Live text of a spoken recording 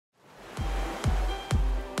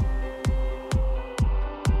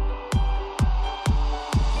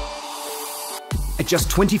At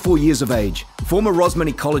just 24 years of age, former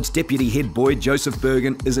Rosmini College Deputy Head Boy Joseph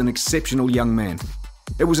Bergin is an exceptional young man.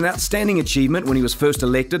 It was an outstanding achievement when he was first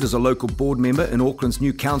elected as a local board member in Auckland's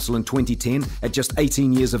new council in 2010 at just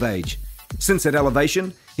 18 years of age. Since that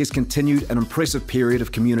elevation, he has continued an impressive period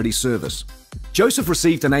of community service. Joseph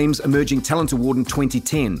received an AIMES Emerging Talent Award in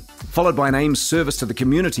 2010, followed by an AIMES Service to the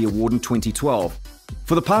Community Award in 2012.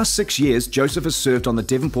 For the past 6 years, Joseph has served on the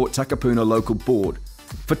Devonport Takapuna local board.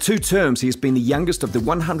 For 2 terms, he has been the youngest of the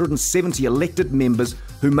 170 elected members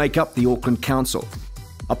who make up the Auckland Council.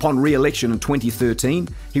 Upon re-election in 2013,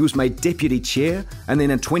 he was made Deputy Chair, and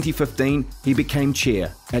then in 2015, he became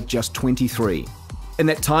Chair at just 23. In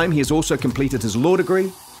that time, he has also completed his law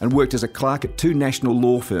degree and worked as a clerk at 2 national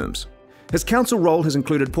law firms. His council role has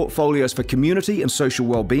included portfolios for community and social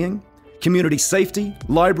well-being, community safety,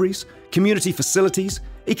 libraries, community facilities,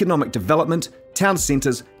 economic development, town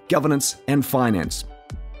centres, governance and finance.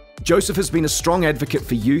 Joseph has been a strong advocate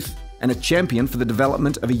for youth and a champion for the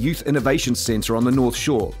development of a youth innovation centre on the North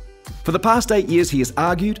Shore. For the past 8 years, he has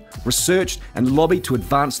argued, researched and lobbied to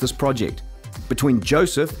advance this project. Between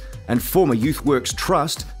Joseph and former Youthworks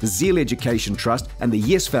Trust, the Zeal Education Trust and the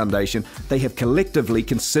Yes Foundation, they have collectively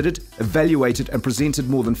considered, evaluated and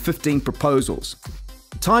presented more than 15 proposals.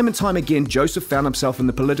 Time and time again, Joseph found himself in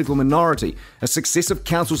the political minority as successive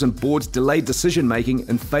councils and boards delayed decision-making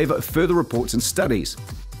in favour of further reports and studies.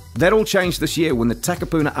 That all changed this year when the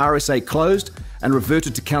Takapuna RSA closed and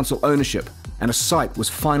reverted to council ownership, and a site was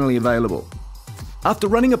finally available. After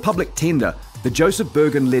running a public tender, the Joseph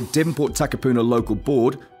Bergin-led Devonport Takapuna local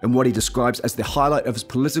board, in what he describes as the highlight of his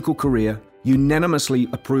political career, unanimously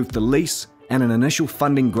approved the lease and an initial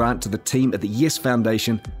funding grant to the team at the Yes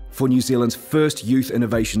Foundation for New Zealand's first Youth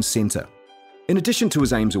Innovation Centre. In addition to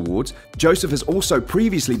his AIMES Awards, Joseph has also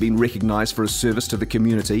previously been recognised for his service to the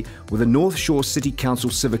community with a North Shore City Council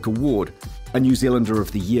Civic Award, a New Zealander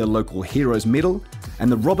of the Year Local Heroes Medal, and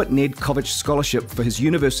the Robert Ned Kovich Scholarship for his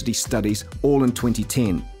university studies, all in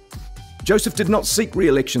 2010. Joseph did not seek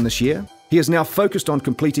re-election this year. He is now focused on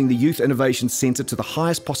completing the Youth Innovation Centre to the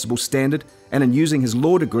highest possible standard and in using his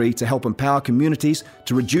law degree to help empower communities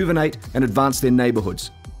to rejuvenate and advance their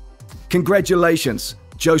neighbourhoods. Congratulations,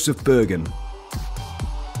 Joseph Bergin.